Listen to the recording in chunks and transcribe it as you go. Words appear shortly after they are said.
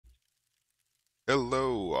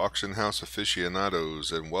Hello, auction house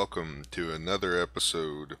aficionados, and welcome to another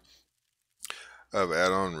episode of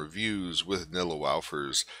Addon Reviews with Nilla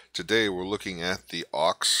Walfers. Today we're looking at the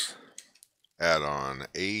Aux add-on,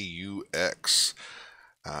 AUX.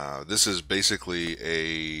 This is basically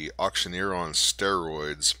a auctioneer on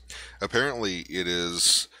steroids. Apparently it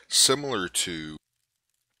is similar to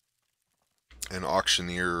an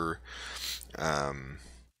auctioneer um,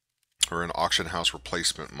 or an auction house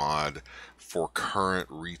replacement mod for current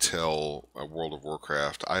retail World of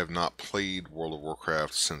Warcraft. I have not played World of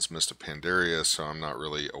Warcraft since Mist of Pandaria, so I'm not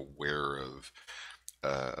really aware of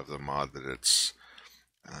the mod that it's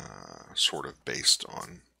sort of based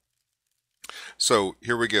on. So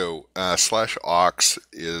here we go. /aux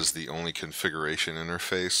is the only configuration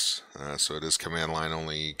interface, so it is command line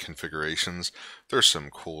only configurations. There's some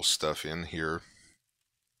cool stuff in here.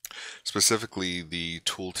 Specifically the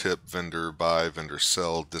tooltip vendor buy, vendor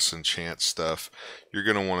sell, disenchant stuff. You're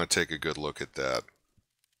going to want to take a good look at that.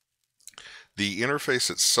 The interface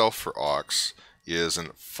itself for Aux is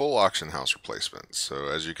a full auction house replacement. So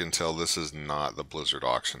as you can tell, this is not the Blizzard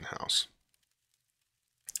auction house.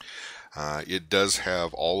 It does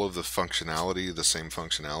have all of the functionality, the same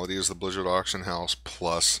functionality as the Blizzard auction house,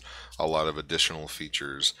 plus a lot of additional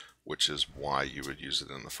features, which is why you would use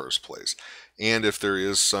it in the first place. And if there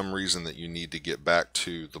is some reason that you need to get back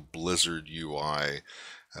to the Blizzard UI,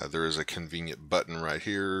 there is a convenient button right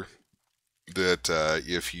here that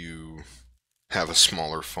if you have a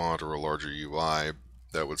smaller font or a larger UI,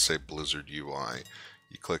 that would say Blizzard UI.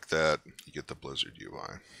 You click that, you get the Blizzard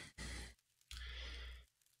UI.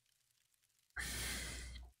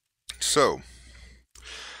 So,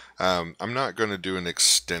 I'm not going to do an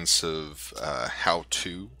extensive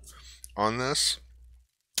how-to on this.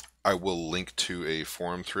 I will link to a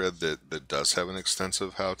forum thread that does have an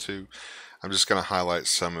extensive how-to. I'm just going to highlight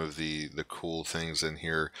some of the cool things in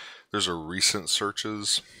here. There's a recent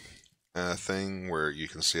searches thing where you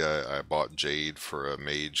can see I bought Jade for a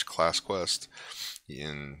mage class quest.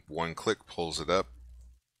 In one click pulls it up.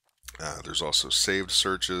 There's also saved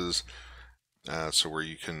searches, so where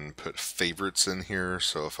you can put favorites in here.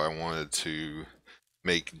 So if I wanted to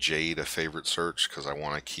make Jade a favorite search because I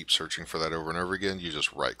want to keep searching for that over and over again, you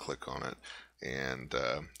just right click on it. And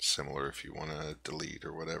similar if you want to delete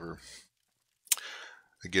or whatever.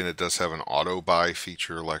 Again, it does have an auto buy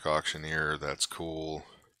feature like Auctioneer. That's cool.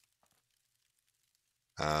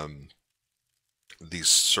 The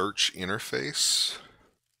search interface,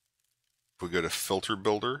 if we go to filter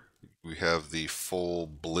builder, we have the full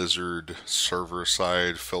Blizzard server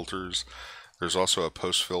side filters. There's also a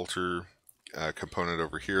post filter component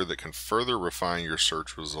over here that can further refine your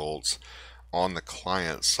search results on the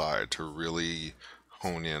client side to really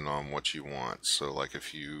hone in on what you want. So like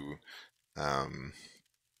if you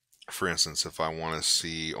for instance, if I want to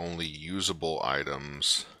see only usable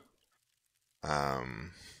items,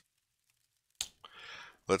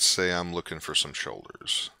 let's say I'm looking for some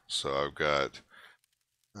shoulders. So I've got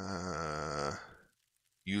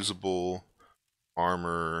usable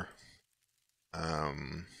armor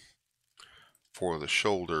for the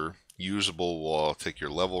shoulder. Usable will take your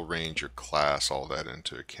level, range, your class, all that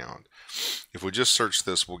into account. If we just search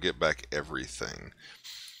this, we'll get back everything.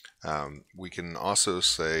 We can also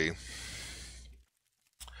say,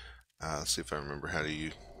 let's see if I remember how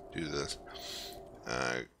to do this.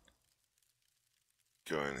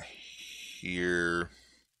 Go in here.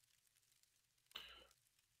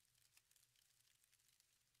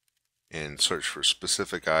 And search for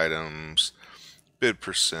specific items, bid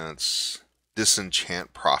percents,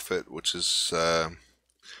 disenchant profit, which is, I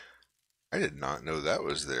did not know that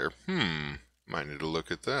was there. Might need to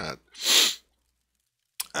look at that.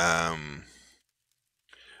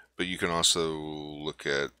 But you can also look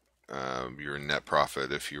at your net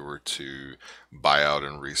profit if you were to buy out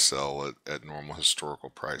and resell at normal historical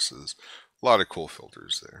prices. A lot of cool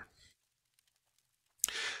filters there.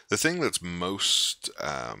 The thing that's most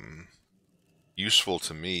useful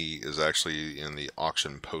to me is actually in the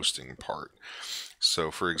auction posting part. So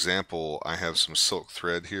for example, I have some silk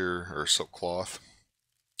thread here, or silk cloth.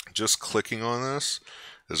 Just clicking on this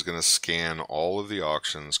is going to scan all of the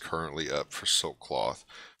auctions currently up for silk cloth.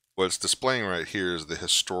 What it's displaying right here is the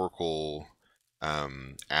historical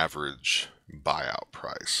average buyout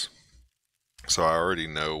price. So I already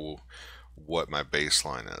know what my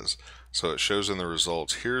baseline is. So it shows in the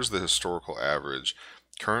results, here's the historical average.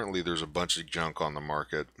 Currently there's a bunch of junk on the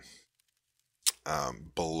market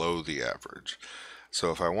below the average.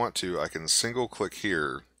 So if I want to, I can single click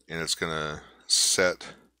here and it's going to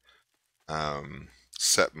set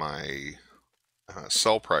my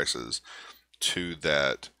sell prices to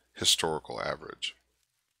that historical average.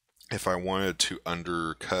 If I wanted to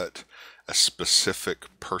undercut a specific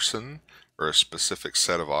person or a specific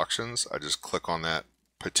set of auctions, I just click on that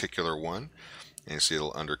particular one, and you see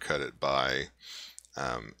it'll undercut it by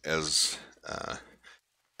as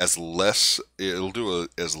less. It'll do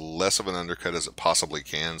as less of an undercut as it possibly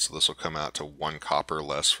can. So this will come out to 1 copper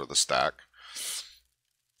less for the stack.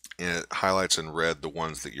 And it highlights in red the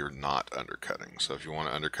ones that you're not undercutting. So if you want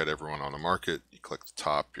to undercut everyone on the market, you click the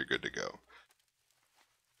top, you're good to go.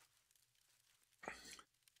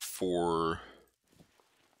 For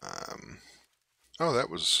oh,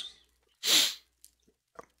 that was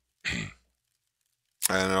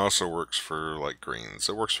and it also works for like greens.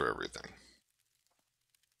 It works for everything.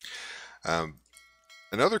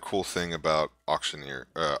 Another cool thing about auctioneer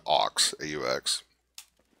aux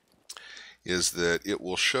is that it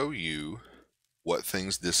will show you what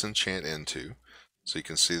things disenchant into. So you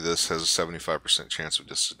can see this has a 75% chance of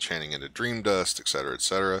disenchanting into dream dust, etc.,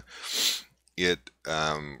 etc. It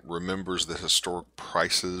remembers the historic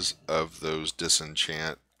prices of those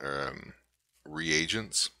disenchant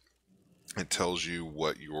reagents. It tells you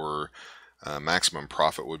what your maximum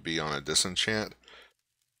profit would be on a disenchant.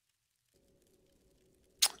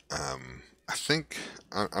 I think,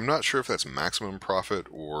 I'm not sure if that's maximum profit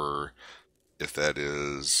or if that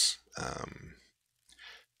is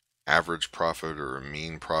average profit or a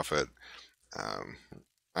mean profit.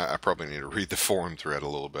 I probably need to read the forum thread a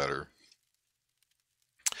little better.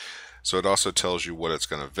 So it also tells you what it's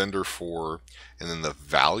going to vendor for, and then the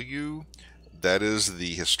value, that is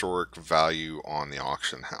the historic value on the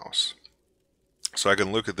auction house. So I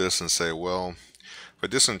can look at this and say, well, if I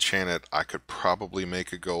disenchant it, I could probably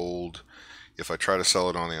make a gold. If I try to sell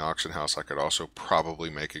it on the auction house, I could also probably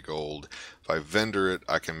make a gold. If I vendor it,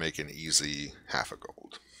 I can make an easy half a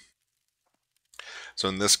gold. So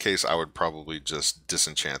in this case, I would probably just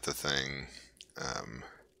disenchant the thing.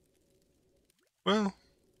 Well,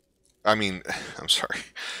 I mean, I'm sorry.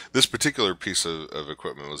 This particular piece of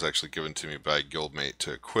equipment was actually given to me by a guildmate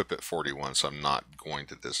to equip at 41, so I'm not going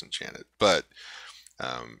to disenchant it. But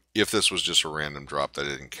if this was just a random drop that I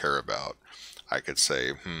didn't care about, I could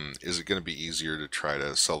say, is it going to be easier to try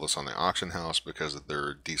to sell this on the auction house because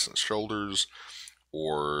they're decent shoulders,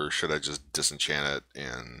 or should I just disenchant it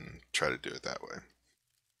and try to do it that way?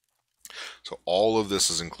 So all of this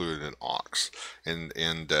is included in aux,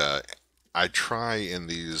 and I try in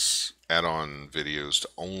these add-on videos to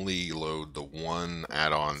only load the one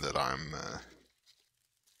add-on that I'm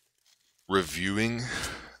reviewing.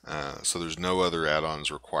 So there's no other add-ons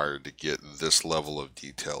required to get this level of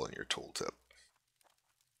detail in your tooltip.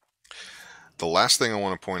 The last thing I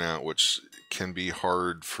want to point out, which can be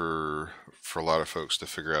hard for a lot of folks to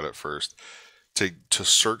figure out at first, to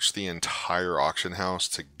search the entire auction house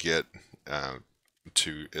to get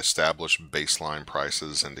to establish baseline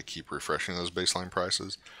prices and to keep refreshing those baseline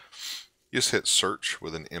prices, you just hit search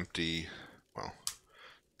with an empty, well,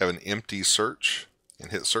 have an empty search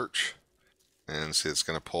and hit search, and see it's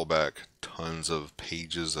going to pull back tons of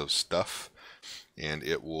pages of stuff, and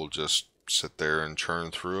it will just sit there and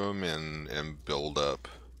churn through them and build up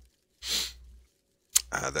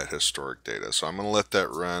that historic data. So I'm going to let that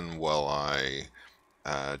run while I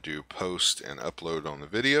do post and upload on the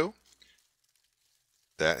video.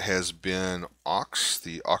 That has been aux,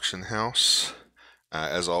 the auction house.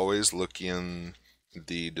 As always, look in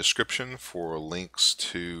the description for links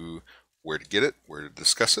to where to get it, where to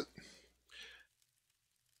discuss it.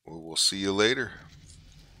 We'll see you later.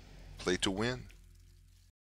 Play to win.